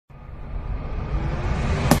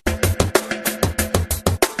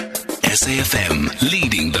SAFM,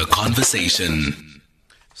 leading the conversation.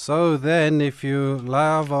 So then, if you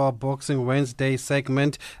love our Boxing Wednesday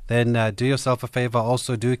segment, then do yourself a favor.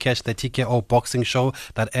 Also, do catch the TKO Boxing Show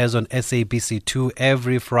that airs on SABC2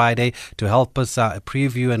 every Friday to help us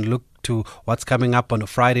preview and look to what's coming up on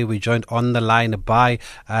Friday. We're joined on the line by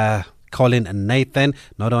Colin Nathan,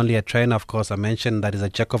 not only a trainer, of course, I mentioned that is a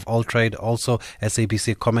jack of all trade, also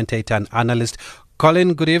SABC commentator and analyst.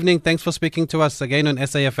 Colin, good evening. Thanks for speaking to us again on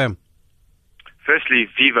SAFM. Firstly,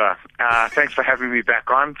 Viva, thanks for having me back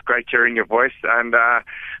on. It's great hearing your voice, and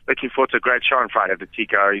looking forward to a great show on Friday at the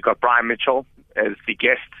TKO. You've got Brian Mitchell as the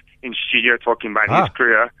guest in studio talking about his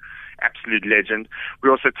career, absolute legend. We're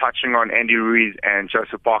also touching on Andy Ruiz and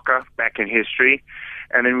Joseph Parker back in history,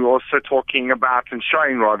 and then we're also talking about, and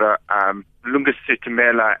showing rather, Lunga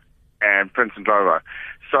Sitimela and Prince Ndlovu.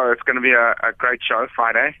 So it's going to be a great show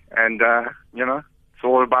Friday, and, it's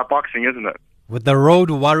all about boxing, isn't it? With the Road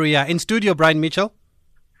Warrior in studio, Brian Mitchell.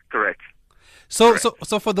 Correct. So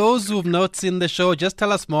for those who've not seen the show, just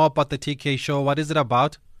tell us more about the TK show. What is it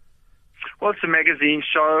about? Well, it's a magazine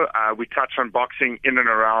show. We touch on boxing in and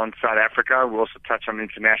around South Africa. We also touch on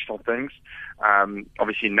international things.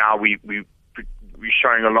 Obviously, now we're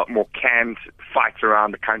showing a lot more canned fights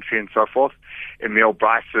around the country and so forth. Emil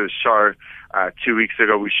Bryce's show 2 weeks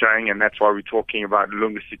ago we're showing, and that's why we're talking about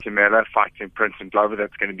Lunga Sitimela fighting Prince Ndlovu.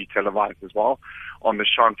 That's going to be televised as well on the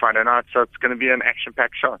show on Friday night. So it's going to be an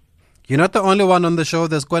action-packed show. You're not the only one on the show.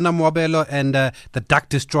 There's Kwena Mwabelo and the Duck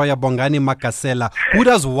Destroyer Bongani Makasela. Who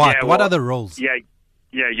does what? Yeah, what are the roles? Yeah,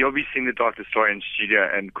 you'll be seeing the Dark Destroyer in studio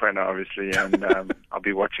and Kwena, obviously, and I'll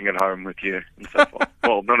be watching at home with you and so forth.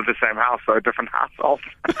 Well, not at the same house, so a different household.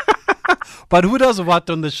 But who does what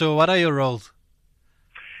on the show? What are your roles?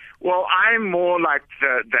 Well, I'm more like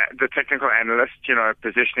the technical analyst,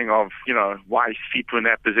 positioning of, why his feet were in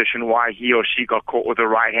that position, why he or she got caught with the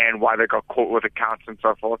right hand, why they got caught with the counts and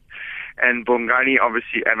so forth. And Bongani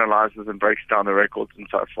obviously analyzes and breaks down the records and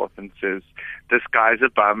so forth and says, this guy's a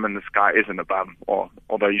bum and this guy isn't a bum.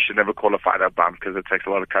 Although you should never call a fighter a bum because it takes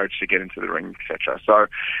a lot of courage to get into the ring, etc. So,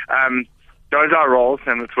 those are our roles,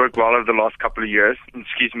 and it's worked well over the last couple of years.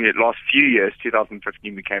 Last few years,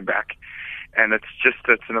 2015 we came back. And it's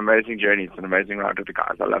an amazing journey. It's an amazing ride with the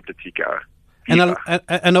guys. I love the TKO.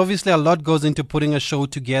 And obviously a lot goes into putting a show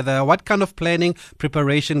together. What kind of planning,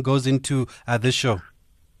 preparation goes into this show?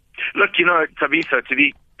 Look, Tabitha, to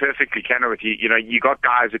be perfectly candid with you, you got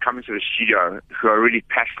guys who come into the studio who are really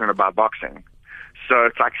passionate about boxing. So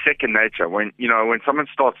it's like second nature. When someone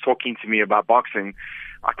starts talking to me about boxing,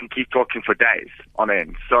 I can keep talking for days on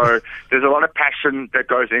end. So there's a lot of passion that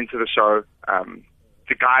goes into the show.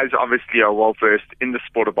 The guys obviously are well versed in the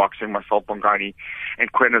sport of boxing, myself, Bongani,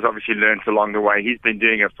 and Quinn has obviously learned along the way. He's been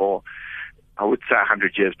doing it for, I would say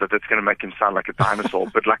 100 years, but that's going to make him sound like a dinosaur,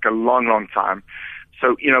 but like a long, long time.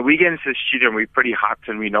 So, we get into the studio and we're pretty hyped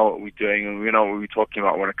and we know what we're doing and we know what we're talking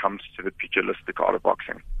about when it comes to the pugilistic art of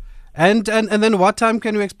boxing. And then what time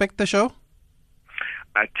can we expect the show?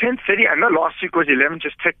 10:30. I know last week was 11.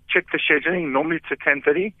 Just check the scheduling. Normally it's at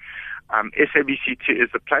 10:30. SABC2 is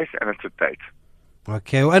the place and it's a date.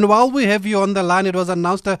 Okay, and while we have you on the line, it was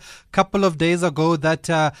announced a couple of days ago that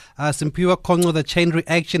Simpiwa Kongo, the Chain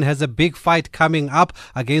Reaction, has a big fight coming up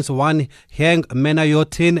against one Heng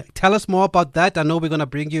Menayotin. Tell us more about that. I know we're going to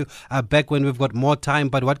bring you back when we've got more time,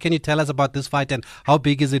 but what can you tell us about this fight and how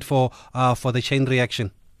big is it for the Chain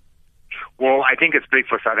Reaction? Well, I think it's big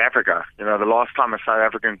for South Africa. The last time a South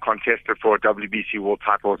African contested for a WBC world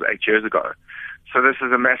title was 8 years ago. So this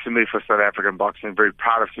is a massive move for South African boxing. I'm very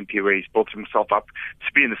proud of Simpiwe. He's built himself up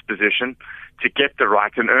to be in this position, to get the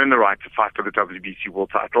right and earn the right to fight for the WBC world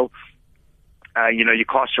title. You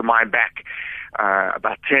cast your mind back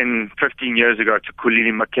about 10, 15 years ago to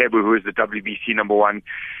Kulini Makebu, who is the WBC number one.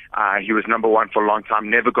 He was number one for a long time,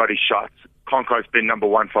 never got his shots. Konko's been number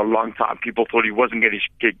one for a long time. People thought he wasn't going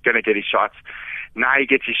to get his shots. Now he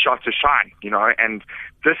gets his shot to shine, and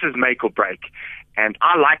this is make or break. And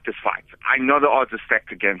I like this fight. I know the odds are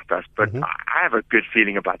stacked against us, but I have a good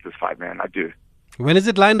feeling about this fight, man. I do. When is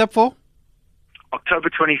it lined up for? October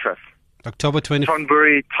 25th. October 25th.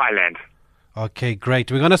 Thornbury, Thailand. Okay,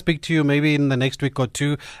 great. We're going to speak to you maybe in the next week or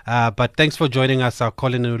two. But thanks for joining us,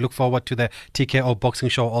 Colin, and we look forward to the TKO Boxing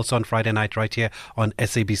Show also on Friday night right here on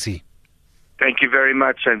SABC. Thank you very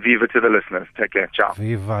much, and viva to the listeners. Take care. Ciao.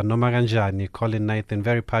 Viva Noma Ganjani, Colin Nathan,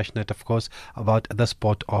 very passionate, of course, about the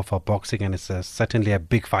sport of boxing, and it's certainly a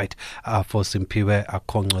big fight for Simphiwe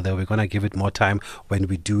Akongco. We're going to give it more time when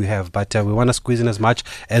we do have, but we want to squeeze in as much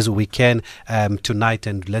as we can tonight.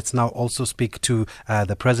 And let's now also speak to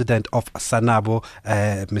the president of SANABO,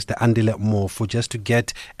 Mr. Andile Mofu, just to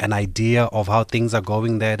get an idea of how things are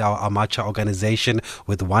going there at our amateur organization,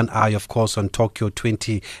 with one eye, of course, on Tokyo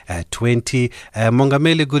 2020.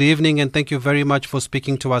 Mongameli, good evening, and thank you very much for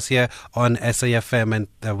speaking to us here on SAFM,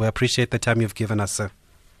 and we appreciate the time you've given us, sir.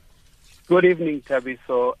 Good evening,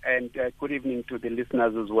 Tabiso, and good evening to the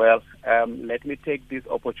listeners as well. Let me take this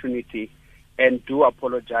opportunity and do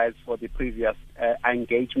apologize for the previous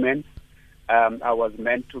engagement. I was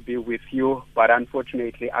meant to be with you, but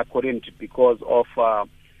unfortunately I couldn't because of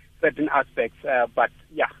certain aspects. But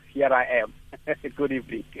yeah, here I am. Good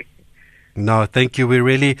evening. No, thank you. We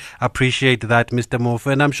really appreciate that, Mr.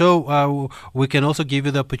 Mofu. And I'm sure we can also give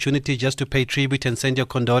you the opportunity just to pay tribute and send your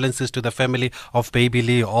condolences to the family of Baby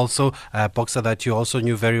Lee, also a boxer that you also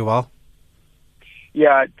knew very well.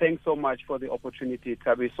 Yeah, thanks so much for the opportunity,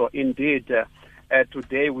 Tabi. So indeed,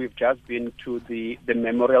 today we've just been to the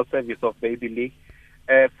memorial service of Baby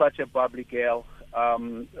Lee. Such a bubbly girl.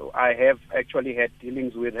 I have actually had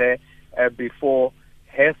dealings with her before.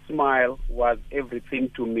 Her smile was everything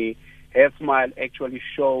to me. Her smile actually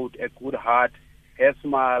showed a good heart. Her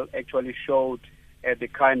smile actually showed the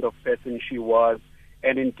kind of person she was.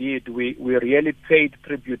 And indeed, we really paid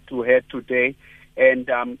tribute to her today. And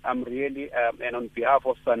I'm really, and on behalf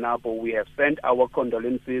of SANABO, we have sent our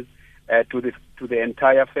condolences to the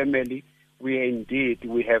entire family.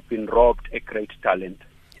 We have been robbed a great talent.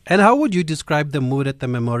 And how would you describe the mood at the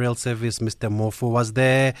memorial service, Mr. Mofu? Was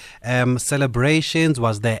there celebrations?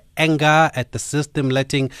 Was there anger at the system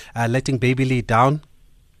letting Baby Lee down?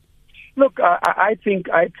 Look, I think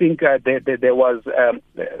there was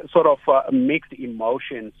sort of mixed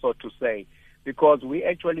emotions, so to say, because we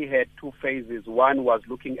actually had two phases. One was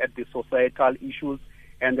looking at the societal issues,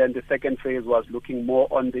 and then the second phase was looking more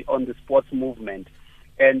on the sports movement.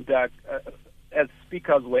 And as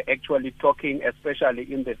speakers were actually talking, especially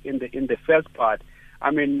in the first part, I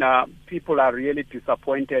mean, people are really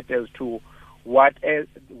disappointed as to what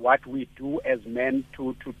we do as men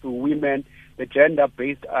to women. The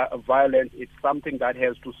gender-based violence is something that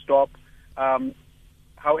has to stop.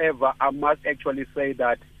 However, I must actually say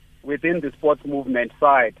that within the sports movement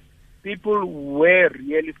side, people were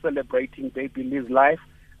really celebrating Baby Lee's life.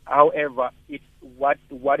 However,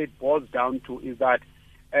 what it boils down to is that,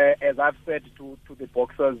 as I've said to the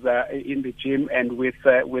boxers in the gym and with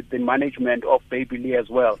the management of Baby Lee as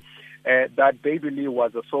well, that Baby Lee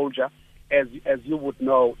was a soldier. As you would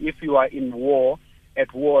know, if you are in war,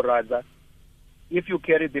 if you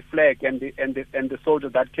carry the flag and the soldier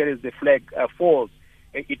that carries the flag falls,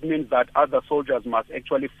 it means that other soldiers must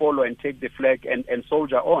actually follow and take the flag and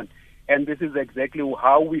soldier on. And this is exactly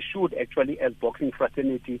how we should actually, as boxing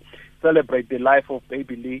fraternity, celebrate the life of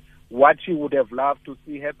Baby Lee. What she would have loved to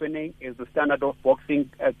see happening is the standard of boxing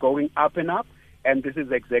going up and up, and this is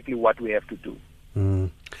exactly what we have to do.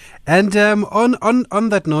 And on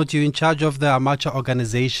that note, you're in charge of the amateur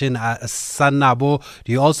organization, SANABO.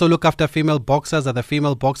 Do you also look after female boxers? Are the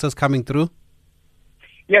female boxers coming through?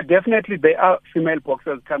 Yeah, definitely there are female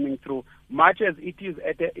boxers coming through, much as it is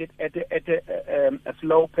at a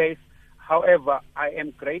slow pace. However, I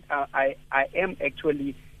am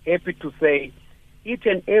actually happy to say each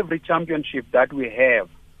and every championship that we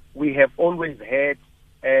have always had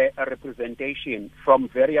a representation from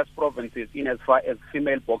various provinces in as far as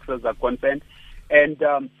female boxers are concerned,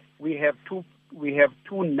 and we have two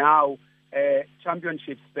now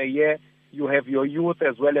championships per year. You have your youth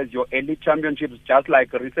as well as your elite championships. Just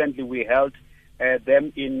like recently we held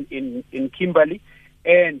them in Kimberley,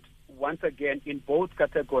 and once again in both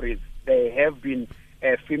categories there have been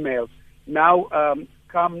females. Now,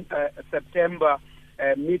 come September.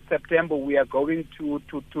 Mid-September, we are going to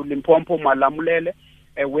Limpopo, Malamulele,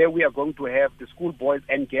 where we are going to have the schoolboys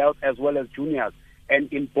and girls as well as juniors.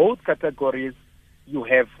 And in both categories, you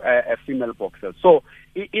have female boxers. So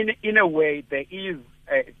in a way, there is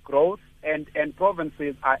growth, and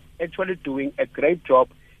provinces are actually doing a great job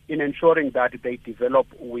in ensuring that they develop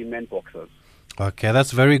women boxers. Okay,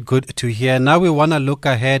 that's very good to hear. Now we want to look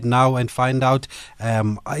ahead now and find out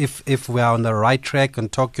if we are on the right track on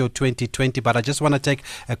Tokyo 2020. But I just want to take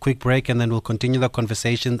a quick break and then we'll continue the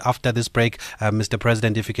conversation after this break. Mr.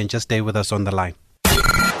 President, if you can just stay with us on the line.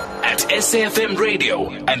 At SAFM Radio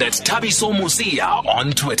and at Tabiso Musia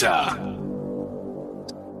on Twitter.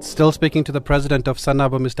 Still speaking to the president of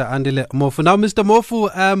Sanabo, Mr. Andile Mofu. Now, Mr. Mofu,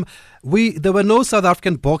 there were no South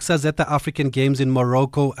African boxers at the African Games in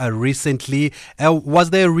Morocco recently. Was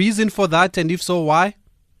there a reason for that, and if so, why?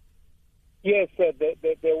 Yes,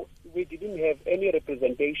 we didn't have any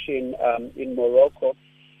representation in Morocco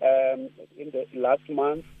in the last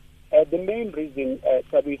month. The main reason,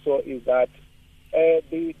 Tabiso, is that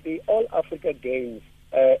the All Africa Games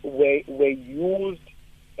were used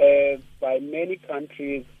by many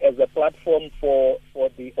countries as a platform for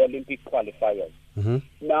the Olympic qualifiers. Mm-hmm.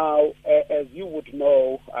 Now, as you would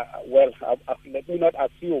know, let me not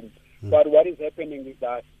assume, but what is happening is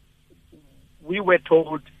that we were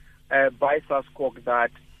told by SASCOC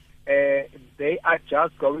that they are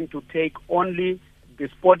just going to take only the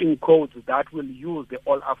sporting codes that will use the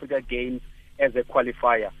All Africa Games as a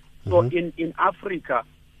qualifier. So in Africa,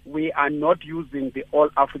 we are not using the All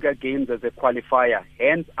Africa Games as a qualifier,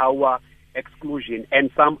 hence our exclusion and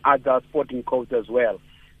some other sporting codes as well.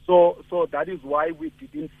 So that is why we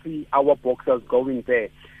didn't see our boxers going there.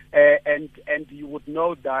 And you would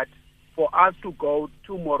know that for us to go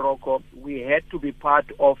to Morocco, we had to be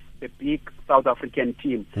part of the big South African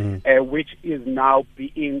team, which is now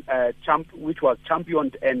being which was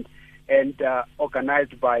championed and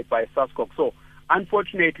organized by SASCOC. So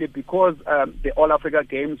unfortunately, because the All Africa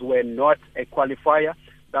Games were not a qualifier,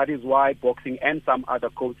 that is why boxing and some other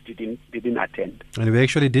codes didn't attend. And we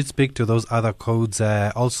actually did speak to those other codes.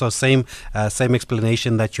 Also, same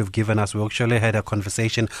explanation that you've given us. We actually had a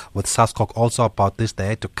conversation with SASCOC also about this. They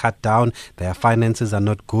had to cut down. Their finances are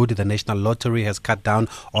not good. The National Lottery has cut down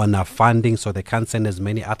on funding, so they can't send as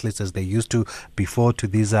many athletes as they used to before to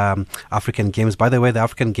these African Games. By the way, the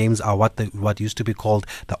African Games are what used to be called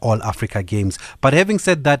the All Africa Games. But having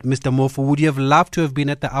said that, Mr. Mofu, would you have loved to have been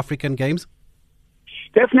at the African Games?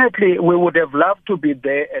 Definitely, we would have loved to be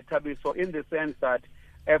there at Tabiso, in the sense that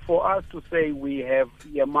for us to say we have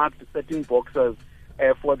earmarked certain boxers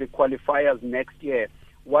for the qualifiers next year,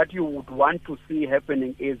 what you would want to see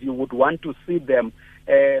happening is you would want to see them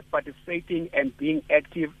participating and being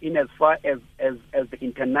active in as far as the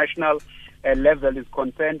international level is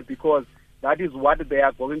concerned, because that is what they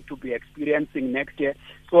are going to be experiencing next year.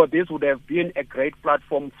 So this would have been a great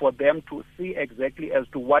platform for them to see exactly as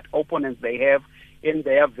to what opponents they have in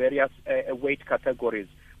their various weight categories.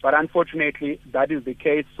 But unfortunately, that is the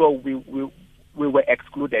case, so we were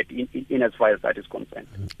excluded in as far as that is concerned.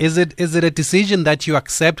 Is it a decision that you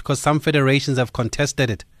accept because some federations have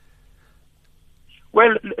contested it?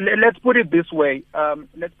 Well, let's put it this way.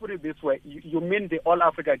 You mean the All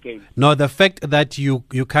Africa Games? No, the fact that you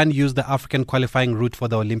can use the African qualifying route for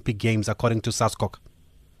the Olympic Games, according to SASCOC.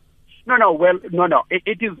 No.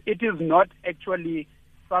 It is not actually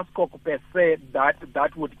SASCOC per se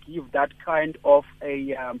that would give that kind of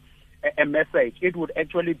a message. It would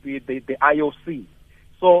actually be the IOC.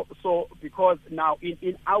 So because now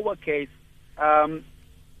in our case,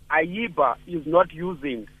 AIBA is not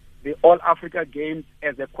using the All Africa Games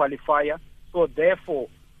as a qualifier, so therefore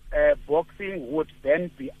boxing would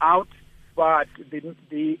then be out, but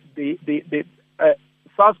the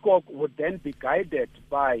SASCOC would then be guided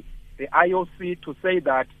by the IOC to say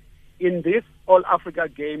that in this All Africa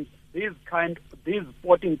Games, these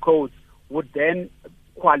sporting codes would then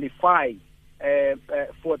qualify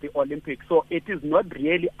for the Olympics. So it is not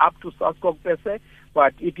really up to SASCOC per se,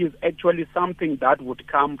 but it is actually something that would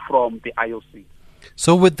come from the IOC.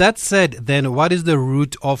 So with that said, then what is the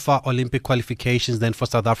route of Olympic qualifications then for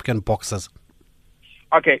South African boxers?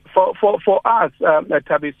 Okay, for us,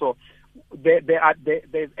 Tabiso,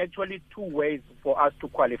 there's actually two ways for us to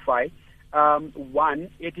qualify. One,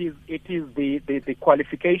 it is the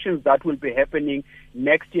qualifications that will be happening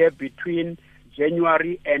next year between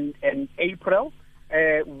January and April,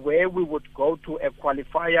 where we would go to a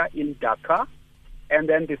qualifier in Dakar. And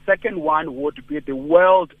then the second one would be the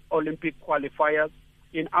World Olympic qualifiers.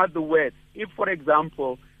 In other words, if, for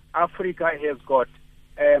example, Africa has got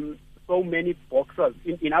so many boxers,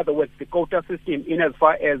 in other words, the quota system, in as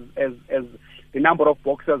far as the number of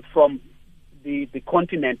boxers from the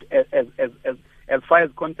continent as far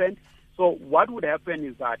as concerned. So what would happen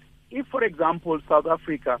is that if, for example, South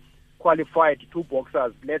Africa qualified two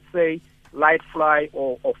boxers, let's say light fly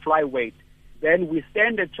or flyweight, then we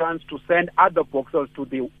stand a chance to send other boxers to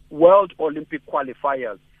the World Olympic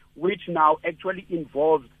qualifiers, which now actually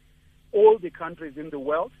involves all the countries in the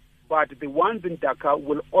world, but the ones in Dakar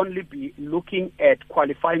will only be looking at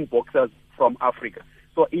qualifying boxers from Africa.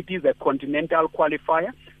 So it is a continental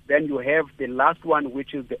qualifier. Then you have the last one,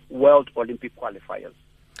 which is the World Olympic qualifiers.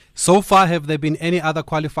 So far, have there been any other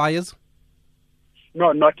qualifiers?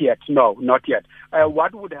 No, not yet. No, not yet.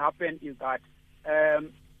 What would happen is that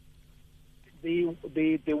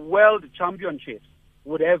the World Championships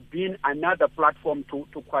would have been another platform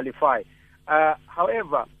to qualify.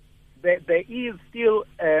 However, there is still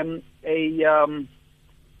a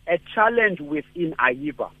challenge within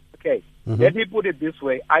AIBA. Okay, let me put it this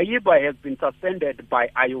way: AIBA has been suspended by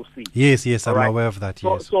IOC. Yes, I'm aware of that.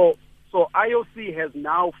 Yes. So IOC has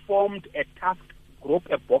now formed a task group,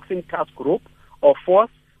 a boxing task group or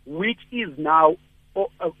force, which is now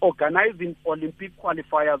organizing Olympic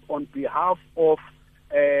qualifiers on behalf of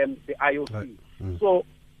the IOC. So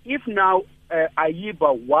if now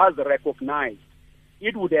AIBA was recognized,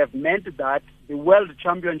 it would have meant that the World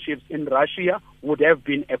Championships in Russia would have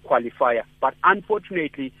been a qualifier. But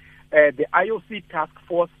unfortunately, the IOC task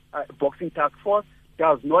force, boxing task force,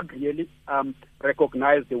 does not really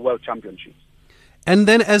recognize the World Championships. And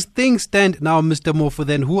then as things stand now, Mr. Mofu,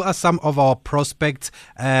 then who are some of our prospects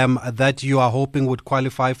that you are hoping would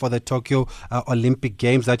qualify for the Tokyo Olympic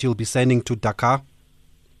Games that you'll be sending to Dakar?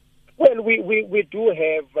 Well, we do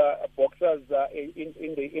have boxers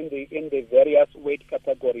in the various weight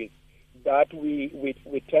categories that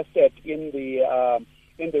we tested in the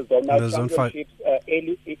zonal championships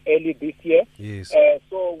early this year. Yes.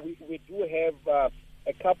 So we do have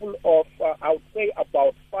a couple of I would say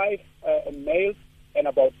about 5 males and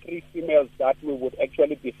about 3 females that we would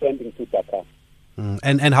actually be sending to Dakar.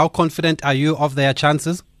 And how confident are you of their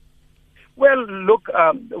chances? Well, look,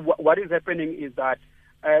 what is happening is that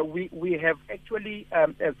we have actually,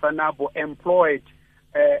 as SANABO, employed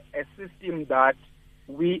a system that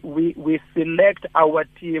we select our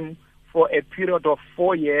team for a period of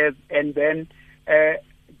 4 years, and then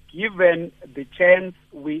given the chance,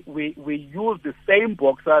 we use the same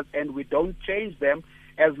boxers and we don't change them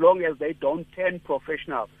as long as they don't turn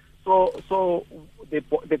professional. So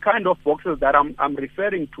the kind of boxers that I'm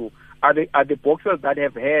referring to are the boxers that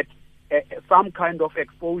have had some kind of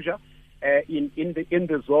exposure in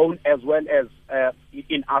the zone as well as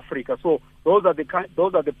in Africa. So those are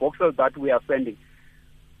the boxers that we are sending.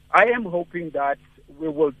 I am hoping that we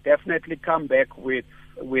will definitely come back with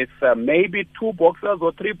maybe 2 boxers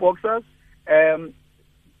or 3 boxers,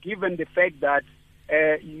 given the fact that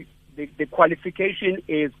the qualification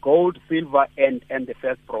is gold, silver, and the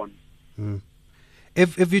first bronze.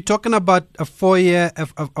 If you're talking about a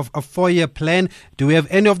 4-year plan, do we have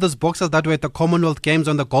any of those boxers that were at the Commonwealth Games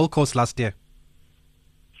on the Gold Coast last year?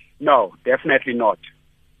 No, definitely not.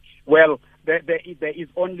 Well, there is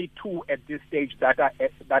only 2 at this stage that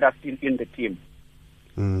are still in the team.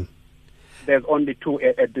 There's only 2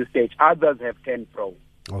 at this stage. Others have turned pro.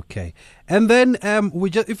 Okay. And then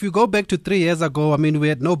if you go back to 3 years ago, I mean, we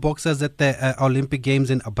had no boxers at the Olympic Games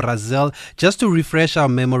in Brazil. Just to refresh our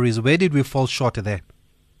memories, where did we fall short there?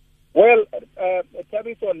 Well,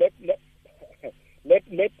 Tabiso,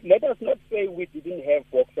 let us not say we didn't have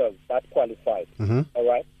boxers that qualified. All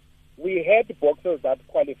right? We had boxers that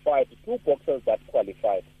qualified, 2 boxers that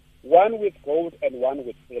qualified, 1 with gold and 1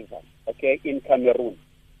 with silver, okay, in Cameroon.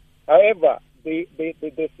 However, the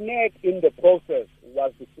snag in the process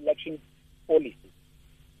was the selection policy,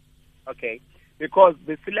 okay, because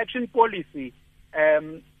the selection policy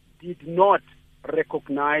did not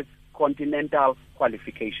recognize continental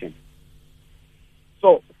qualification.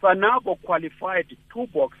 So SANABO qualified 2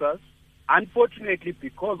 boxers. Unfortunately,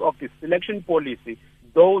 because of the selection policy,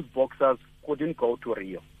 those boxers couldn't go to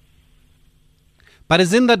Rio. But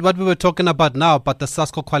isn't that what we were talking about now, about the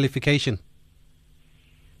SASCO qualification?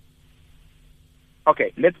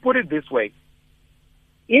 Okay, let's put it this way.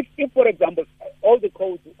 If for example, all the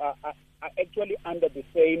codes are actually under the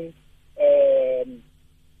same,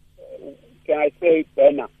 can I say,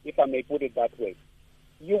 banner, if I may put it that way,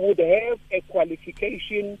 you would have a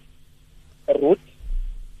qualification route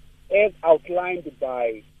as outlined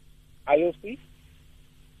by IOC.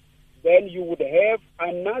 Then you would have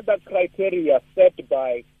another criteria set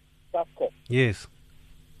by SASCO. Yes.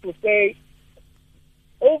 To say,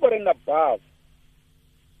 over and above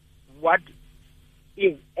what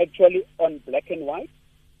is actually on black and white,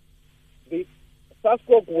 the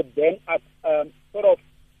SASCO would then sort of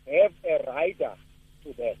have a rider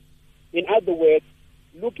to that. In other words,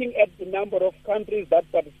 looking at the number of countries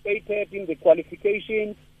that participated in the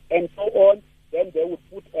qualification and so on, then they would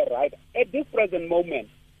put a rider. At this present moment,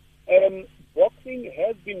 boxing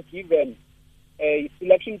has been given a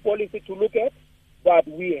selection policy to look at, but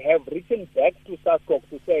we have written back to SASCO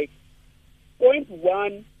to say, point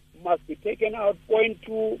 1 must be taken out, point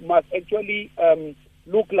 2 must actually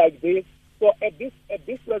look like this. So at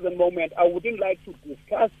this present moment, I wouldn't like to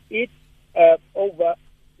discuss it over,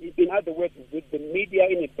 in other words, with the media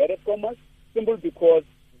in inverted commas, simply because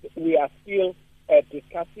we are still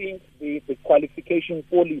discussing the qualification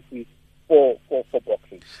policy for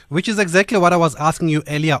boxing. Which is exactly what I was asking you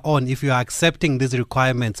earlier on, if you are accepting these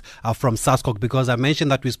requirements from SASCOC, because I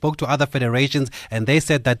mentioned that we spoke to other federations and they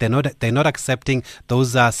said that they're not accepting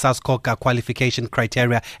those SASCOC qualification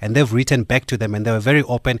criteria, and they've written back to them and they were very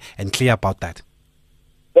open and clear about that.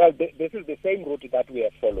 Well, this is the same route that we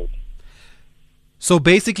have followed. So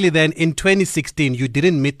basically then in 2016 you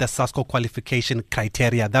didn't meet the SASCOC qualification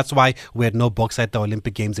criteria. That's why we had no box at the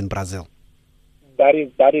Olympic Games in Brazil. That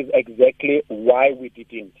is exactly why we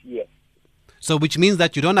didn't, yes. So which means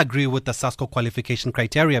that you don't agree with the SASCOC qualification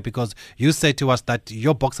criteria, because you said to us that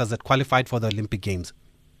your boxers had qualified for the Olympic Games.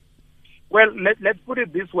 Well, let's put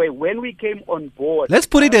it this way. When we came on board... Let's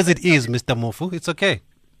put it as it is, Mr. Mofu. It's okay.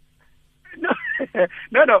 No.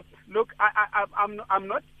 Look, I'm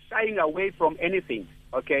not shying away from anything,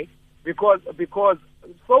 okay? Because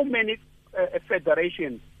so many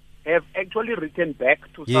federations have actually written back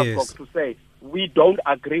to SASCOC to say, we don't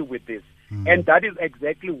agree with this. And that is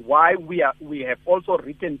exactly why we have also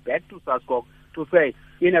written back to SASCOC to say,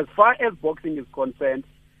 in as far as boxing is concerned,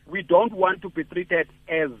 we don't want to be treated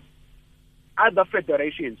as other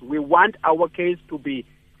federations. We want our case to be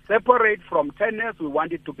separate from tennis. We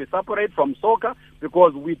want it to be separate from soccer,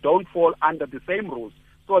 because we don't fall under the same rules.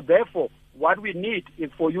 So therefore, what we need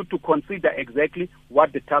is for you to consider exactly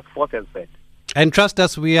what the task force has said. And trust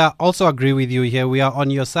us, we are also agree with you here. We are on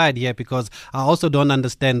your side here, because I also don't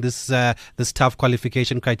understand this tough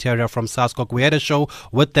qualification criteria from SASCOC. We had a show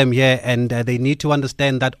with them here, and they need to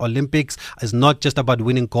understand that Olympics is not just about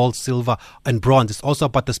winning gold, silver and bronze. It's also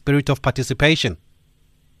about the spirit of participation.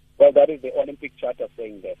 Well, that is the Olympic Charter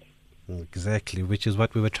saying that. Exactly, which is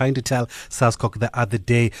what we were trying to tell SASCOC the other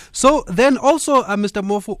day. So then also, Mr.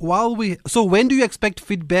 Mofu, when do you expect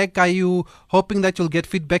feedback? Are you hoping that you'll get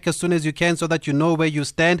feedback as soon as you can so that you know where you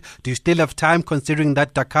stand? Do you still have time, considering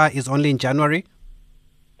that Dakar is only in January?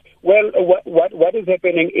 Well, what is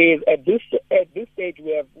happening is at this stage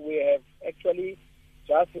we have actually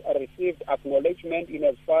just received acknowledgement in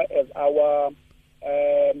as far as our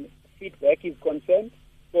feedback is concerned.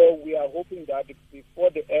 So we are hoping that before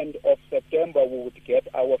the end of September we would get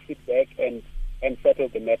our feedback and settle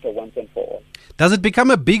the matter once and for all. Does it become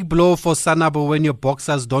a big blow for Sanabo when your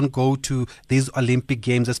boxers don't go to these Olympic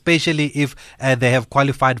Games, especially if they have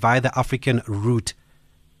qualified via the African route?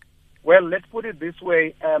 Well, let's put it this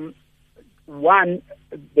way. One,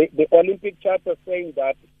 the Olympic Charter saying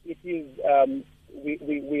that it is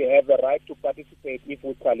we have a right to participate if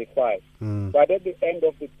we qualify. But at the end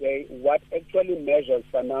of the day, what actually measures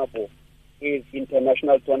Sanabo is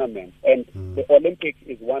international tournaments, and the Olympics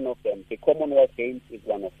is one of them. The Commonwealth Games is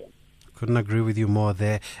one of them. Couldn't agree with you more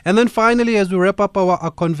there. And then finally, as we wrap up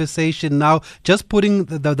our conversation now, just putting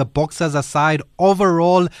the boxers aside,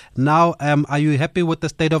 overall now, are you happy with the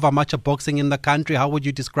state of amateur boxing in the country? How would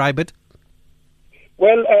you describe it?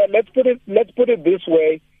 Well, let's put it this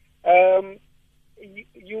way.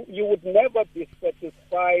 You would never be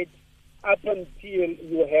satisfied up until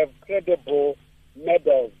you have credible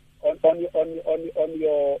medals on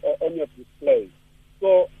your display.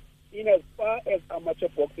 So, in as far as amateur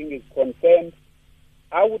boxing is concerned,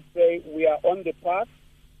 I would say we are on the path.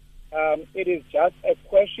 It is just a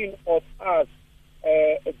question of us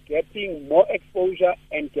getting more exposure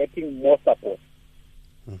and getting more support.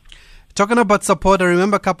 Talking about support, I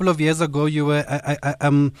remember a couple of years ago you were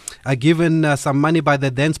given some money by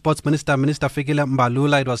the then Sports Minister, Minister Fikile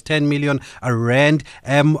Mbalula. It was 10 million rand.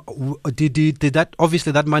 Did that,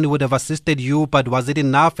 obviously that money would have assisted you, but was it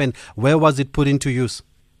enough, and where was it put into use?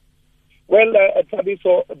 Well,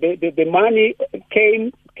 Tabiso, the money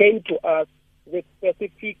came to us with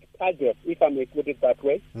specific targets, if I may put it that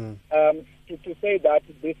way, to say that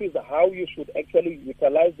this is how you should actually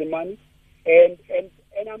utilize the money. And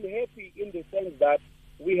I'm happy in the sense that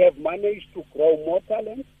we have managed to grow more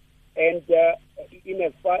talent, and in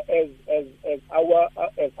as far as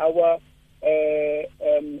our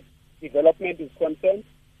development is concerned,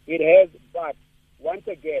 it has. But once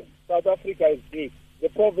again, South Africa is big. The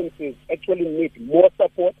provinces actually need more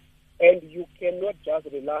support, and you cannot just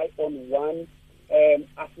rely on one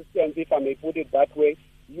assistance, if I may put it that way.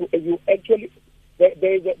 You actually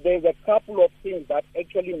there's a couple of things that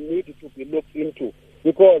actually need to be looked into,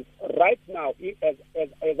 because right now, as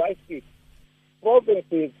I speak,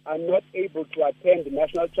 provinces are not able to attend the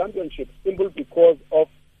national championships simply because of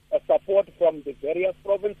support from the various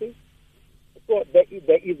provinces. So there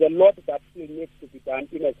is a lot that still needs to be done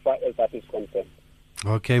in as far as that is concerned.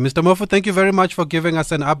 Okay, Mr. Mofu, thank you very much for giving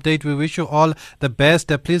us an update. We wish you all the best.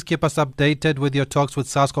 Please keep us updated with your talks with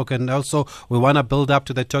SASCOC, and also we want to build up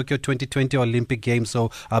to the Tokyo 2020 Olympic Games. So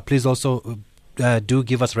please also do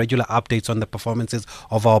give us regular updates on the performances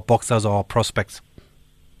of our boxers or our prospects.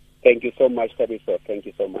 Thank you so much, Tabiso. Thank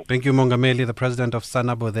you so much. Thank you, Mongameli, the president of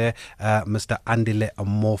Sanabo there, Mr. Andile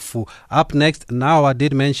Mofu. Up next, now I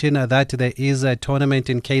did mention that there is a tournament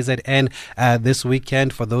in KZN this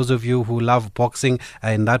weekend for those of you who love boxing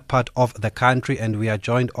in that part of the country, and we are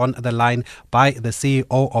joined on the line by the CEO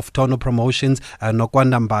of Tono Promotions,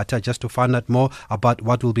 Nokwanda Mbata, just to find out more about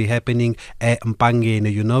what will be happening at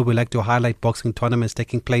Mpangeni. You know, we like to highlight boxing tournaments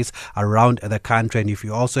taking place around the country, and if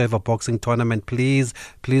you also have a boxing tournament, please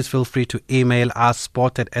feel free to email us,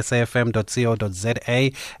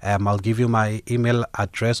 sport@safm.co.za. I'll give you my email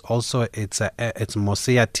address also. It's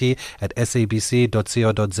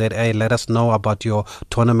mosiat@sabc.co.za. Let us know about your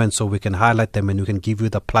tournament so we can highlight them and we can give you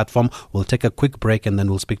the platform. We'll take a quick break and then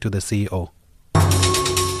we'll speak to the CEO.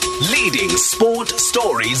 Leading sport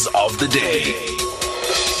stories of the day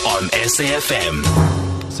on SAFM.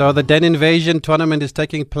 So the Den Invasion tournament is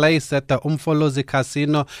taking place at the Umfolozi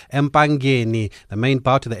Casino Mpangeni. The main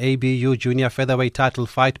bout of the ABU Junior Featherweight title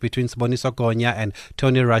fight between Siboniso Gonya and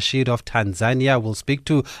Tony Rashid of Tanzania. We'll speak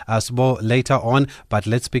to Sbo later on, but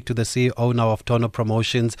let's speak to the CEO now of Tono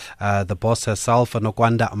Promotions, the boss herself,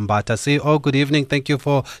 Nokwanda Mbata. CEO, good evening. Thank you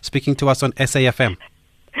for speaking to us on SAFM.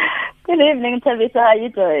 Good evening, Tabitha. How are you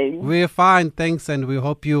doing? We're fine, thanks, and we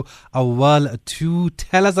hope you are well too.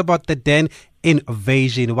 Tell us about the Den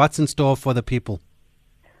Invasion. What's in store for the people?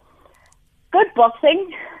 Good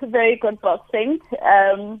boxing, very good boxing.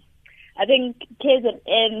 I think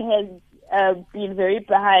KZN has been very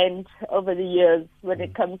behind over the years when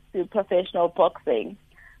it comes to professional boxing.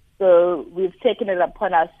 So we've taken it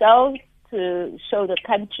upon ourselves to show the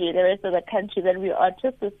country, the rest of the country, that we are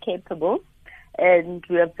just as capable. And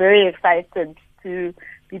we are very excited to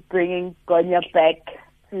be bringing Gonya back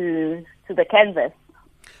to the canvas.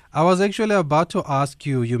 I was actually about to ask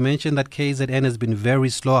you, you mentioned that KZN has been very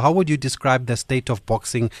slow. How would you describe the state of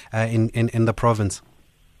boxing in the province?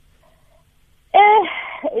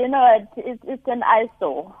 You know, it's an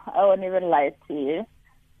eyesore. I won't even lie to you.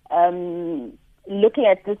 Looking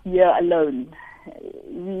at this year alone,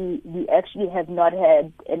 we actually have not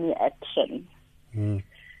had any action.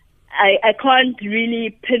 I can't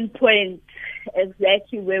really pinpoint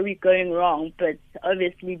exactly where we're going wrong, but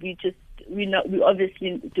obviously we're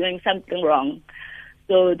obviously doing something wrong.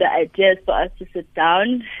 So the idea is for us to sit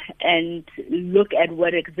down and look at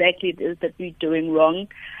what exactly it is that we're doing wrong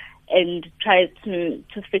and try to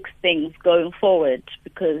fix things going forward,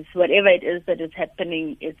 because whatever it is that is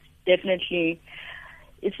happening, it's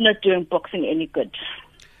not doing boxing any good.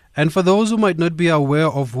 And for those who might not be aware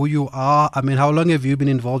of who you are, I mean, how long have you been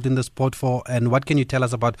involved in the sport for, and what can you tell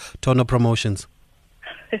us about Tono Promotions?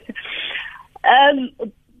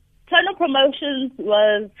 Tono Promotions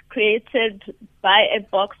was created by a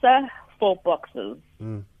boxer for boxers.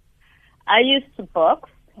 I used to box,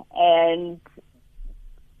 and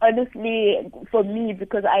honestly, for me,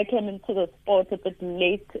 because I came into the sport a bit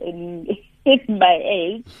late in my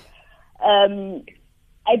age,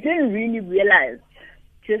 I didn't really realize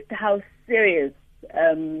just how serious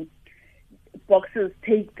boxers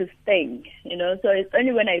take this thing, you know. So it's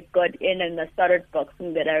only when I got in and I started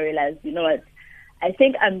boxing that I realized, you know what, I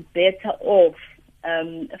think I'm better off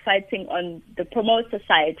fighting on the promoter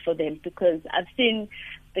side for them, because I've seen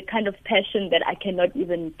the kind of passion that I cannot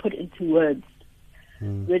even put into words,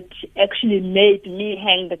 which actually made me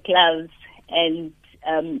hang the gloves and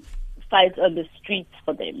fight on the streets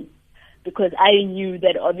for them. Because I knew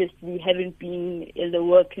that obviously, having been in the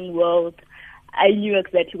working world, I knew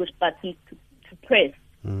exactly which buttons to press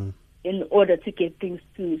in order to get things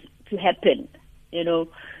to happen, you know.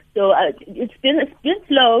 So it's been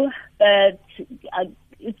slow, but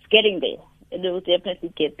it's getting there, and it will definitely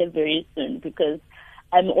get there very soon, because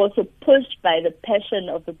I'm also pushed by the passion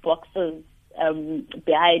of the boxers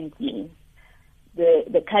behind me.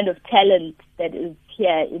 The kind of talent that is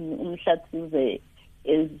here in Umhlatsuze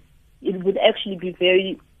it would actually be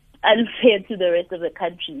very unfair to the rest of the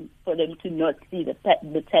country for them to not see the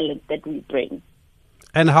talent that we bring.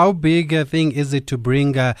 And how big a thing is it to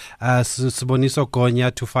bring Siboniso Gonya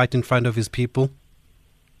to fight in front of his people?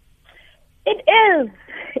 It is.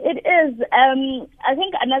 I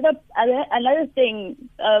think another thing.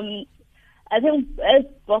 I think as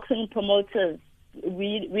boxing promoters,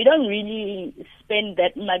 we don't really spend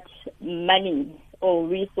that much money or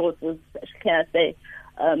resources, can I say,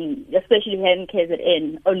 especially here in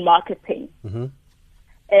KZN, on marketing. And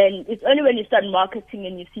it's only when you start marketing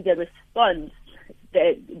and you see the response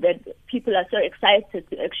that people are so excited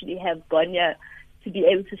to actually have Gonya, to be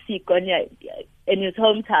able to see Gonya in his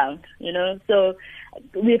hometown, you know. So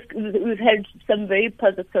we've had some very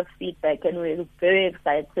positive feedback, and we're very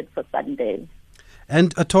excited for Sunday.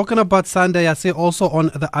 And talking about Sunday, I see also on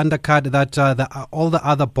the undercard that all the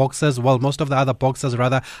other boxers, well, most of the other boxers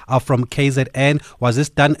rather, are from KZN. Was this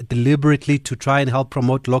done deliberately to try and help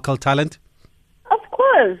promote local talent? Of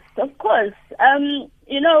course.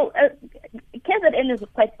 KZN is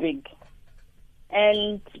quite big.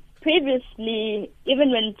 And previously,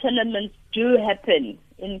 even when tournaments do happen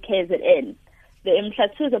in KZN, the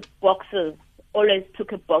Mhlathuze boxers always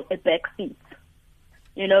took a back seat.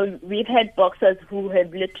 We've had boxers who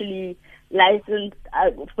have literally licensed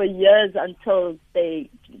for years until they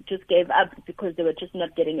just gave up because they were just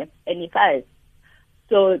not getting any fights.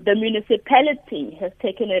 So the municipality has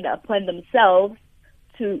taken it upon themselves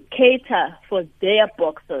to cater for their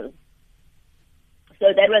boxers.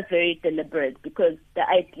 So that was very deliberate because the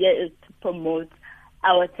idea is to promote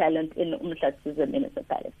our talent in Mhlathuze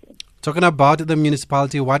municipality. Talking about the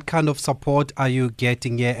municipality, what kind of support are you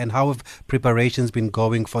getting here, and how have preparations been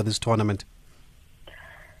going for this tournament?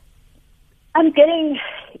 I'm getting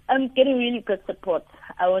really good support.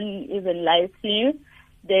 I won't even lie to you.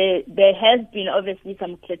 There has been obviously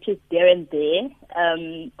some glitches there and there,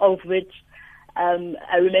 of which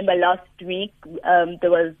I remember last week there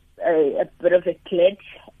was a bit of a glitch,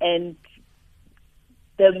 and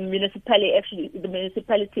the municipality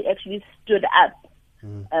actually stood up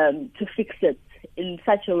to fix it in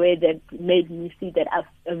such a way that made me see that I've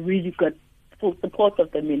really got full support of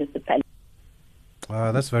the municipality.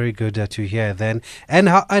 That's very good to hear then. And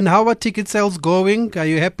how are ticket sales going? Are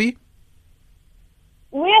you happy?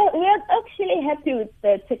 We're actually happy with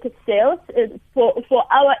the ticket sales for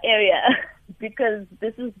our area because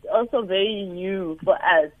this is also very new for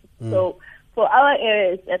us. So for our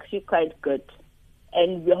area, it's actually quite good.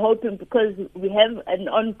 And we're hoping, because we have an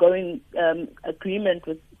ongoing agreement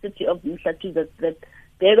with the city of Mhlathuze that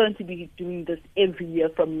they're going to be doing this every year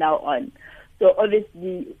from now on. So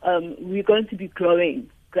obviously, we're going to be growing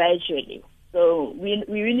gradually. So we're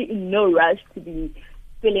really in no rush to be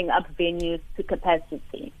filling up venues to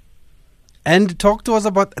capacity. And talk to us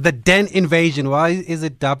about the Den Invasion. Why is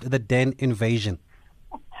it dubbed the Den Invasion?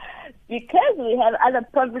 Because we have other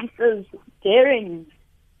provinces daring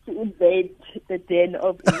to invade the den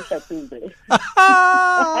of Mhlathuze.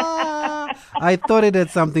 I thought it had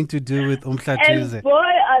something to do with Mhlathuze. And boy,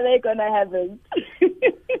 are they going to have it.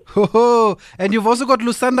 And you've also got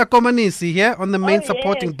Lusanda Komanisi here on the main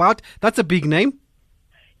supporting bout. That's a big name.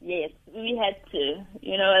 Yes, we had to.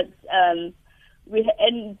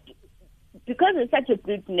 And because it's such a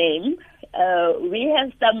big name, we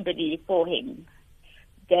have somebody for him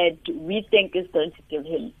that we think is going to give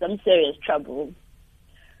him some serious trouble.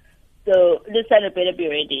 So Lusanda better be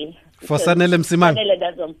ready. For Sanele Msimang. Sanele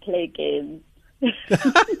doesn't play games.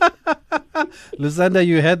 Lusanda,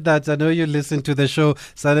 you heard that. I know you listen to the show.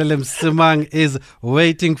 Sanele Msimang is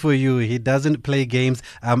waiting for you. He doesn't play games,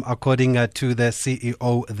 according to the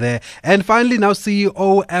CEO there. And finally, now,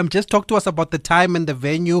 CEO, just talk to us about the time and the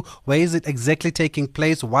venue. Where is it exactly taking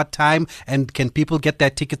place? What time? And can people get their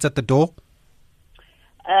tickets at the door?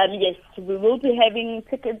 Yes, we will be having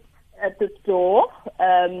tickets at the door.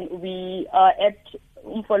 We are at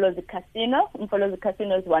Umfolozi Casino. Umfolozi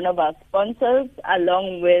Casino is one of our sponsors,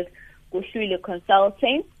 along with Kushwili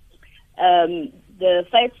Consulting. The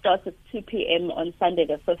fight starts at 2 p.m. on Sunday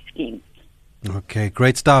the 15th. Okay,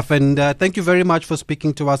 great stuff. And thank you very much for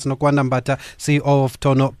speaking to us, Nokwanda Mbata, CEO of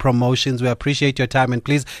Tono Promotions. We appreciate your time, and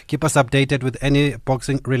please keep us updated with any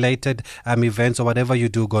boxing-related events or whatever you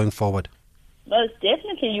do going forward. Most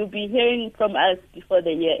definitely, you'll be hearing from us before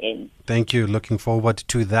the year ends. Thank you. Looking forward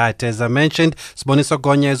to that. As I mentioned, Siboniso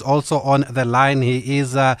Gonya is also on the line. He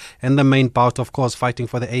is in the main bout, of course, fighting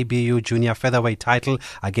for the ABU Junior Featherweight title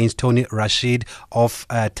against Tony Rashid of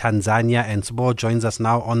Tanzania. And Sbo joins us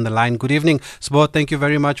now on the line. Good evening, Sbo. Thank you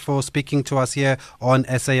very much for speaking to us here on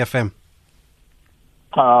SAFM.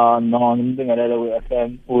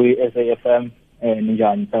 SAFM,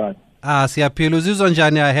 Njani. Siyaphila, uzizwa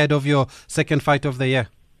njani ahead of your second fight of the year?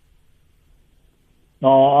 No,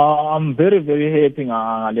 I'm very, very happy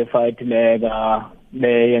ngale fight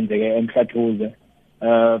leyenzeke eMhlathuze.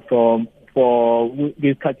 For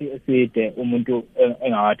isikhathi eside umuntu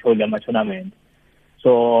engakatholi ama-tournament.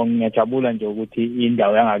 So ngiyajabula nje ukuthi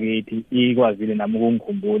indawo yangakithi ikwazile nami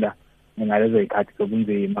ukungikhumbula ngalezo zikhathi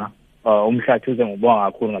zobunzima. UMhlathuze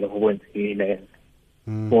ngibonga kakhulu ngalokho kwenzekile.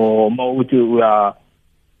 For mawuthi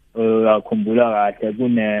uyakhumbula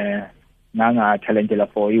kahle ngangathalentela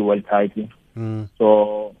for i-world title.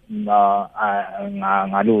 So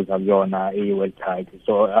ngaluza kuyona i-world title.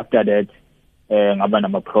 So after that ngaba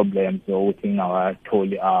nama-problems ukuthi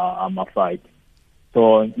ngingawatholi ama-fight.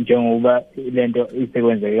 So njengoba lento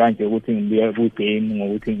isekwenzeke kanje ukuthi ngibuye ku-game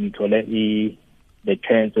ngokuthi ngithole the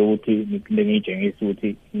chance ukuthi ngiphinde ngitshengise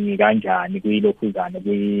ukuthi ngikanjani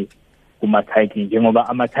kuyilokhuzane kuma-title njengoba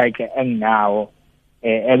ama-title enginawo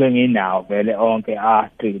ebenginawo vele onke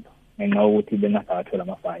a-strip ngenxa yokuthi bengasawathola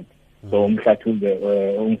ama-fight. So umhlathuze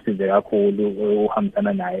ungisize kakhulu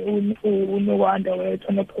uhambisana naye uNokwanda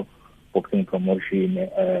we-Tona Boxing Promotion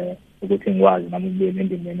ukuthi ngikwazi nami ukubuyela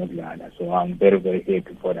endimeni yokudlala. So I'm very, very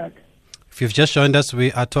happy for that. If you've just joined us,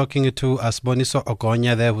 we are talking to Siboniso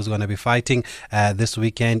Ogonya there, who's going to be fighting this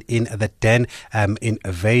weekend in the Den in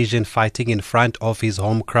Evasion, fighting in front of his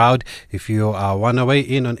home crowd. If you want to weigh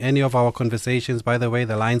in on any of our conversations, by the way,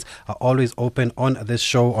 the lines are always open on this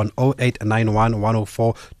show on 0891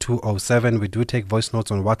 104 207. We do take voice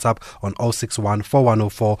notes on WhatsApp on 061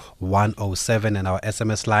 4104 107, and our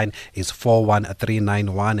SMS line is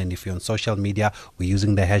 41391. And if you're on social media, we're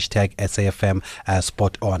using the hashtag SAFM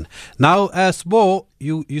Spot On. Now, Sbo,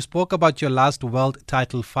 you spoke about your last world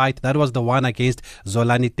title fight. That was the one against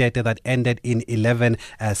Zolani Tete that ended in 11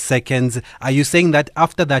 seconds. Are you saying that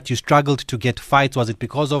after that you struggled to get fights? Was it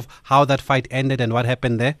because of how that fight ended and what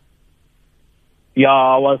happened there? Yeah,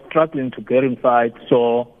 I was struggling to get in fights.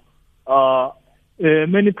 So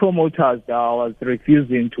many promoters I was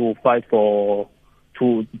refusing to fight to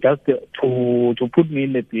put me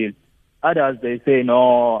in the field. Others, they say,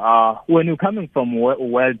 no, when you're coming from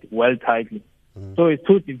world title, so it's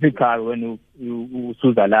too difficult when you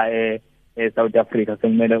Suzala South Africa, so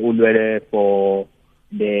ulwele for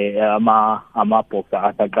the boxer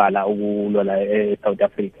asaqala ukulwela South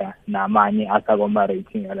Africa namanye asakoma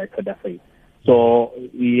rating la South Africa. So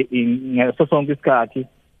ngaso sonke isikhathi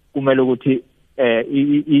kumele ukuthi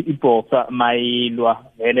iboxer mayilwa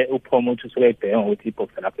vele upromote usuke ebheka ukuthi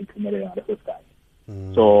iboxer lapho iphumelele ngaleso sikhathi.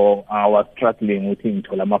 So I was struggling with him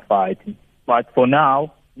to my fight. But for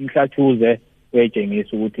now, ngihlathuze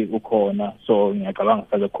ejengisa ukuthi ukhona, so ngiyacabanga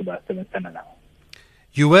sazoqhubeka sebenzisana nawo.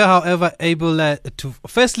 You were, however, able to...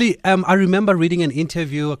 Firstly, I remember reading an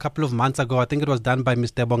interview a couple of months ago. I think it was done by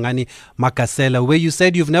Mr. Bongani Makasela, where you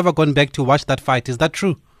said you've never gone back to watch that fight. Is that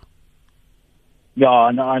true? Yeah,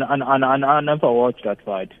 I never watched that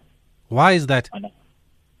fight. Why is that?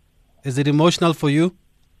 Is it emotional for you?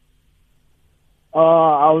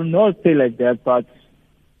 I will not say like that, but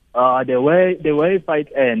the way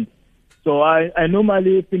fight ends. So I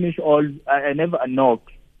normally finish all. I never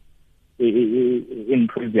knock in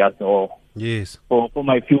previous or yes. For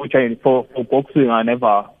my future for boxing, I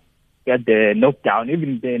never get the knockdown.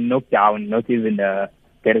 Even the knockdown, not even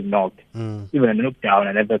getting knocked. Even the knockdown,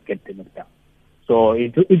 I never get the knockdown. So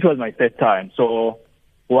it was my first time. So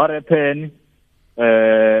what happened?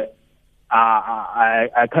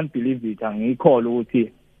 I can't believe it. I'm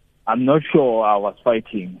not sure I was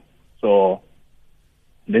fighting. So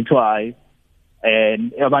that's why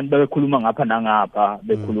abantu bekhuluma ngapha nangapha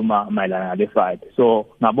bekhuluma mayelana le fight. So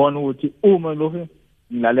ngabona ukuthi uma lokho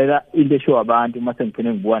ngilalela into esho abantu mase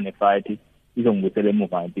ngifune ngibuka ne fight izongibusela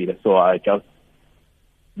emuva impilo. So I just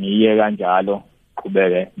ngiye kanjalo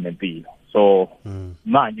qhubeke nempilo. So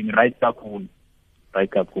manje ngi-right kakhulu.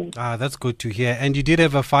 That's good to hear. And you did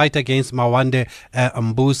have a fight against Mawande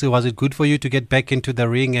Mbusi. Was it good for you to get back into the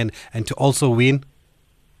ring and to also win?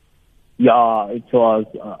 Yeah, it was.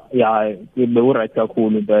 We were right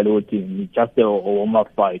kakhulu impela ukuthi just a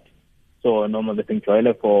warm-up fight. So normally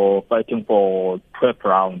ngijwayele for fighting for 12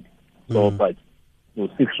 rounds. So but for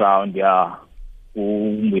 6 rounds,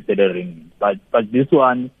 we said the ring. But this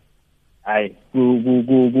one, when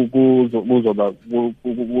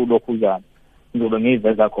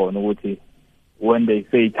they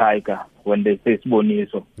say Tiger, when they say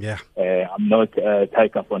Siboniso, I'm not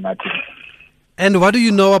Tiger for nothing. And what do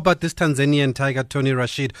you know about this Tanzanian Tiger, Tony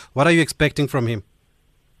Rashid? What are you expecting from him?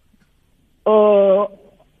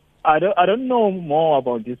 I don't know more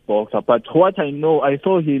about this boxer, but what I know, I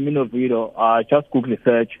saw him in a video. I just quickly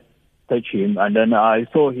search him, and then I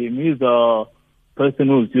saw him. He's a person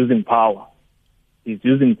who's using power. He's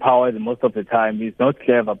using power most of the time. He's not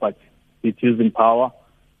clever, but he's using power.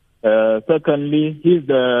 Secondly, he's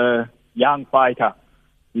a young fighter.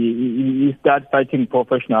 He started fighting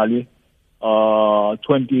professionally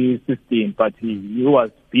 2016, but he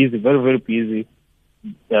was busy, very, very busy.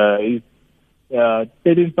 He's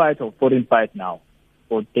 13 fights or 14 fights now,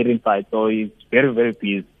 or 13 fights, so he's very, very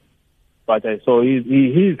busy. But so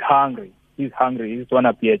he's hungry. He's hungry. He just want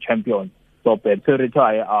to be a champion. So I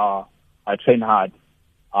train hard.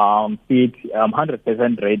 Fit. I'm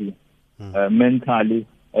 100% ready, mentally,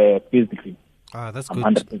 physically. That's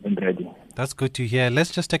I'm good. 100% ready. That's good to hear.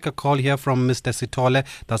 Let's just take a call here from Mr. Sitole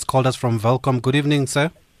that's called us from Welcome. Good evening, sir.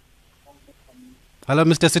 Hello,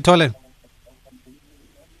 Mr. Sithole.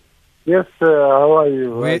 Yes, sir. How are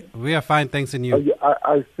you? We are fine, thanks, and you.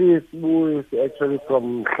 I see Sbu is actually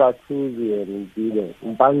from Hlatuzi and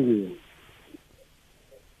Mpangi.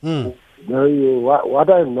 What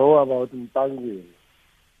I know about Mpangi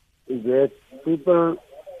is that people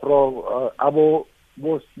from Abo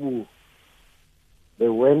Sbu, they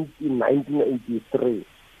went in 1983.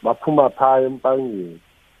 Baphuma phaa Mpangi.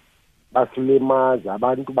 Basilimaza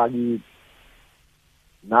abantu bakithi.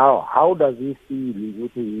 Now, how does he feel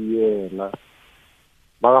ukuthi yena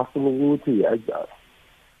bakafuna ukuthi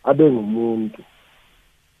abe ngumuntu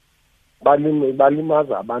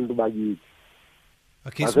balimaza abantu bakithi?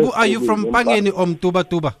 Okay, so are you from Pangeni or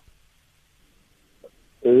Mtuba?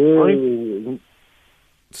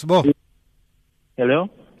 Sbo. Hello?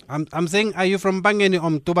 I'm saying, are you from Pangeni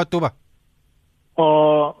or Mtuba?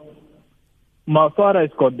 My father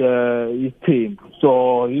has got his team.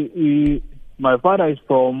 So my father is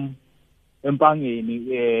from Empangeni,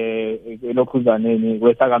 elokhuzaneni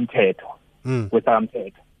wesakamthetho.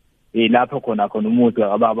 Wesakamthetho. Ilapho khona umuzi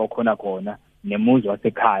ababa khona nemuzi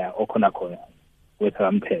wasekhaya okhona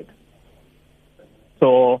wesakamthetho.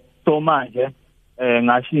 So manje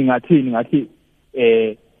ngathi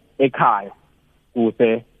ekhaya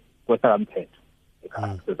kuse kwesakamthetho.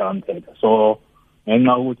 Kwesakamthetho. So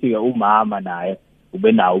ngenxa ukuthi umama naye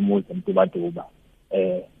ube nawo umuzi eMtuba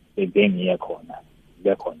bengiye khona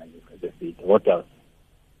ngeCity kodwa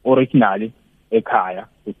originally ekhaya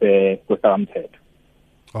kusekamthetho.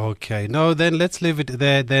 Okay, no, then let's leave it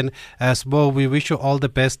there then. Sbo, we wish you all the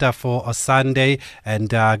best for a Sunday,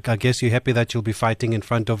 and I guess you're happy that you'll be fighting in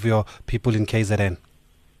front of your people in KZN.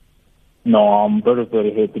 No, I'm very,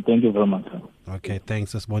 very happy. Thank you very much, sir. Okay,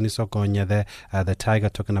 thanks. Sboniso Gonya there, the Tiger,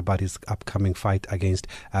 talking about his upcoming fight against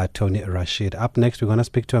Tony Rashid. Up next, we're going to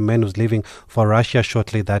speak to a man who's leaving for Russia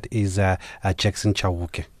shortly. That is Jackson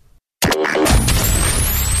Chauke.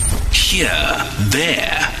 Here,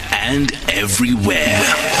 there, and everywhere.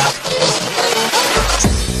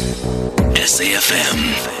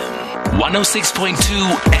 SAFM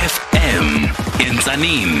 106.2 FM in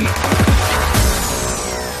Zanin.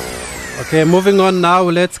 Okay, moving on now,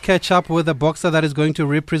 let's catch up with a boxer that is going to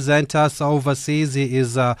represent us overseas. He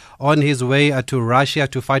is on his way to Russia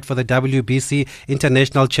to fight for the WBC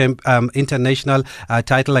international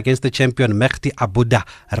title against the champion Mehdi Abuda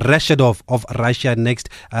Rashidov of Russia next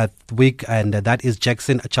week, and that is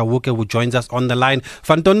Jackson Chauke, who joins us on the line.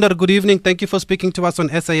 Van Tonder, good evening. Thank you for speaking to us on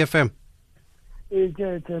SAFM.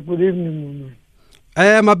 Good evening.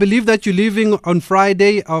 I believe that you're leaving on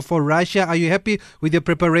Friday for Russia. Are you happy with your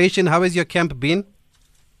preparation? How has your camp been?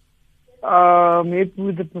 I'm happy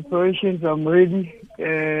with the preparations. I'm ready.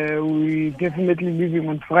 We definitely leaving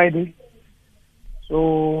on Friday.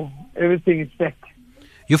 So everything is set.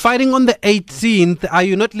 You're fighting on the 18th. Are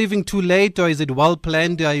you not leaving too late, or is it well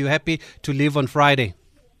planned? Are you happy to leave on Friday?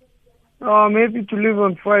 No, I'm happy to leave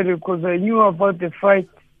on Friday because I knew about the fight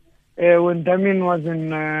when Damien was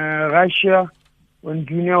in Russia, when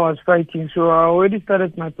Junior was fighting. So I already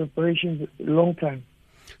started my preparations a long time.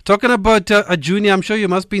 Talking about Junior, I'm sure you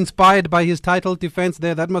must be inspired by his title defense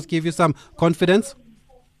there. That must give you some confidence.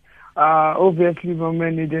 Obviously, my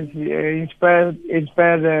man, it has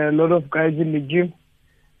inspired a lot of guys in the gym.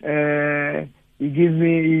 He gives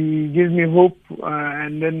me hope,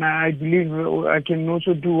 and then I believe I can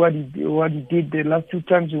also do what he did the last 2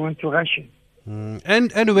 times he went to Russia.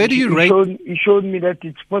 And where do you rate? He showed me that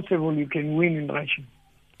it's possible you can win in Russia.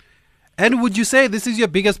 And would you say this is your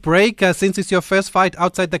biggest break since it's your first fight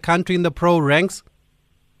outside the country in the pro ranks?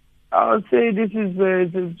 I would say this is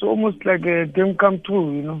it's almost like a dream come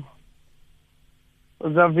true, you know.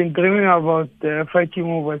 Because I've been dreaming about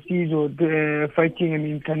fighting overseas or fighting an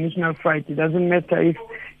international fight. It doesn't matter if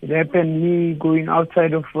it happened me going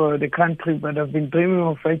outside of the country, but I've been dreaming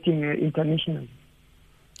of fighting internationally.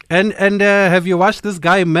 And have you watched this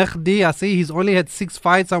guy Mehdi? I see he's only had 6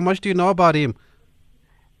 fights. How much do you know about him?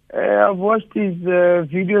 I've watched his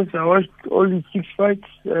videos. I watched all his 6 fights.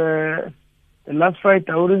 The last fight,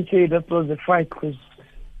 I wouldn't say that was a fight because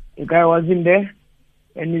the guy wasn't there.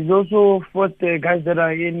 And he's also fought guys that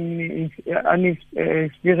are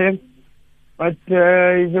inexperienced. But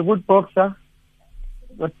he's a good boxer.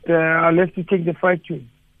 But I'll have to take the fight to him.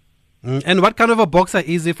 And what kind of a boxer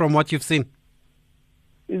is he from what you've seen?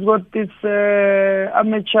 He's got this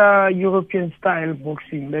amateur European style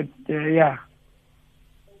boxing that, yeah.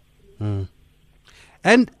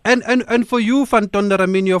 And for you, Van Tonder, I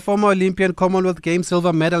mean, you're a former Olympian, Commonwealth Games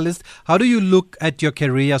silver medalist. How do you look at your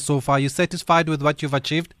career so far? Are you satisfied with what you've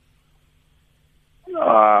achieved?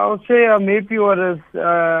 I would say I'm happy with what I've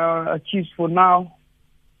achieved for now.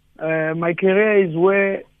 My career is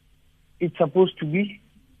where it's supposed to be.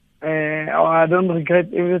 I don't regret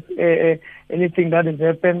anything that has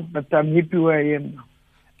happened, but I'm happy where I am now.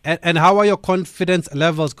 And how are your confidence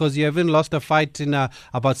levels? Because you haven't lost a fight in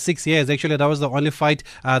about 6 years. Actually, that was the only fight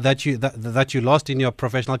that you lost in your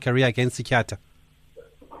professional career against Sikiata.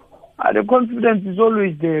 The confidence is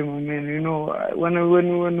always there, my man. You know,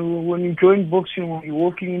 when you join boxing, when you're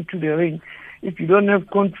walking into the ring, if you don't have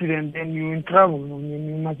confidence, then you're in trouble. I mean,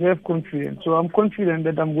 you must have confidence. So I'm confident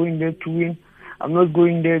that I'm going there to win. I'm not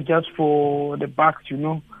going there just for the bucks, you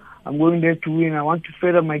know. I'm going there to win. I want to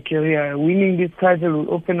further my career. Winning this title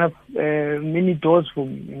will open up many doors for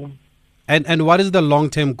me, you know. And what is the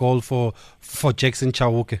long-term goal for Jackson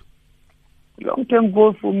Chauke? Long-term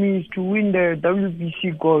goal for me is to win the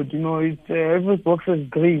WBC gold. You know, it's every boxer's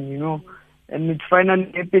dream, you know. And it's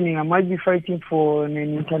finally happening. I might be fighting for an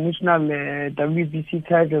international WBC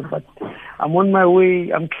title, but I'm on my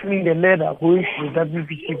way. I'm climbing the ladder, going for the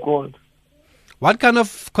WBC gold. What kind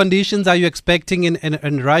of conditions are you expecting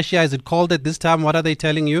in Russia? Is it cold at this time? What are they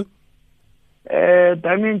telling you?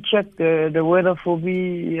 Check the weather for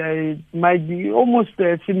me. It might be almost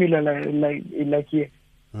similar like here.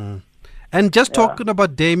 Mm. And just talking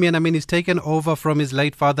about Damien, I mean, he's taken over from his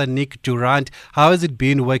late father, Nick Durant. How has it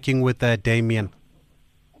been working with Damien?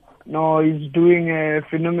 No, he's doing a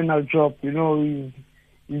phenomenal job. You know,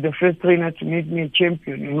 he's the first trainer to make me a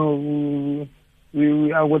champion. You know,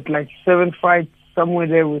 I got like 7 fights somewhere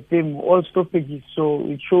there with him, all stoppages. So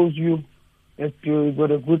it shows you that you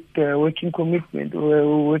got a good working commitment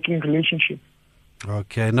or working relationship.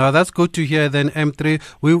 Okay, now that's good to hear then, M3.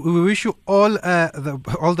 We wish you all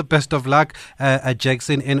the best of luck,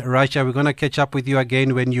 Jackson, in Russia. We're going to catch up with you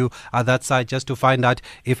again when you are that side just to find out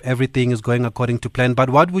if everything is going according to plan.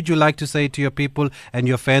 But what would you like to say to your people and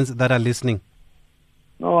your fans that are listening?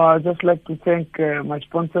 No, I'd just like to thank my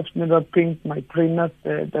sponsors, Middle Pink, my trainers,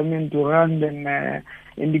 Damien Durand and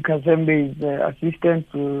Andy Kazembe, his assistant,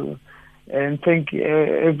 and thank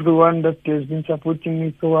everyone that has been supporting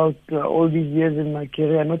me throughout all these years in my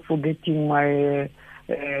career. Not forgetting my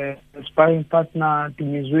sparring partner,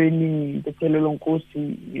 Timizweni, the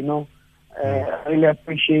Telelonkosi, you know. I really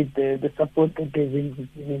appreciate the support that they've been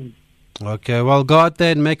giving me. Okay, well, go out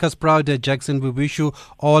there and make us proud, Jackson. We wish you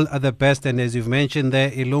all the best. And as you've mentioned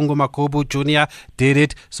there, Ilungu Makobu Jr. did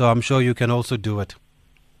it, so I'm sure you can also do it.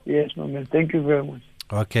 Yes, my man. Thank you very much.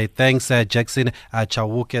 Okay, thanks, Jackson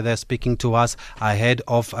Chauke there speaking to us ahead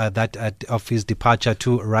of of his departure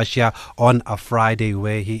to Russia on a Friday,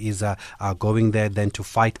 where he is going there then to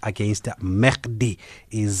fight against Mehdi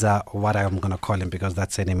is what I'm going to call him, because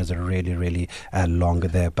that surname is really, really long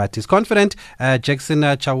there. But he's confident, Jackson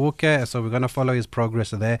Chauke, so we're going to follow his progress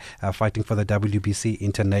there, fighting for the WBC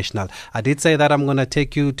International. I did say that I'm going to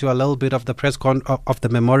take you to a little bit of the of the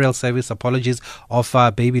memorial service, apologies, of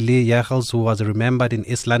Baby Lee Jegels, who was remembered in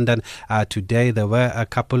East London today. There were a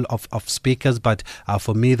couple of speakers, but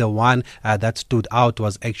for me the one that stood out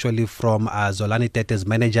was actually from Zolani Tete's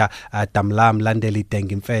manager, Tamla Mlandeli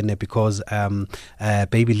Tengimfene, because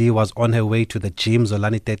Baby Lee was on her way to the gym,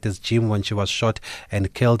 Zolani Tete's gym, when she was shot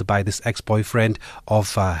and killed by this ex-boyfriend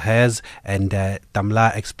of hers, and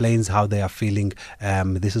Tamla explains how they are feeling.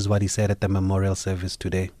 This is what he said at the memorial service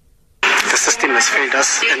today. The system has failed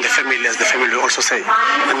us, and the family, as the family will also say.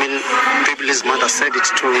 I mean, Baby Lee's mother said it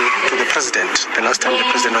to the president the last time the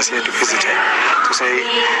president was here to visit her, to say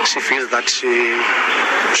she feels that she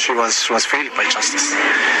was failed by justice.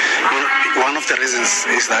 You know, one of the reasons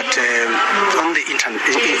is that on the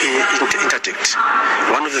interdict,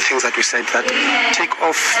 one of the things that we said that take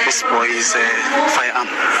off this boy's firearm,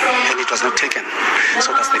 and it was not taken.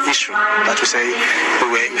 So that's the issue that we say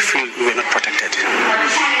we feel we were not protected.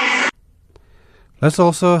 Let's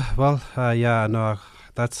also,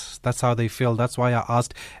 that's how they feel. That's why I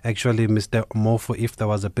asked actually Mr. Mofo if there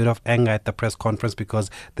was a bit of anger at the press conference,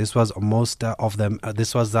 because this was most of them.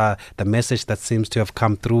 This was the message that seems to have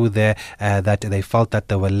come through there, that they felt that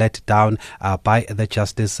they were let down by the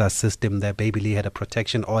justice system. There, Baby Lee had a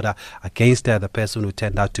protection order against the person who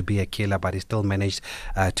turned out to be a killer, but he still managed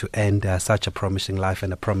to end such a promising life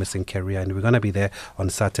and a promising career. And we're going to be there on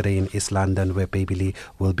Saturday in East London, where Baby Lee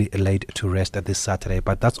will be laid to rest this Saturday.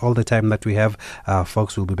 But that's all the time that we have,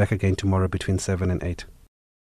 folks. We'll be back again tomorrow between 7 and 8.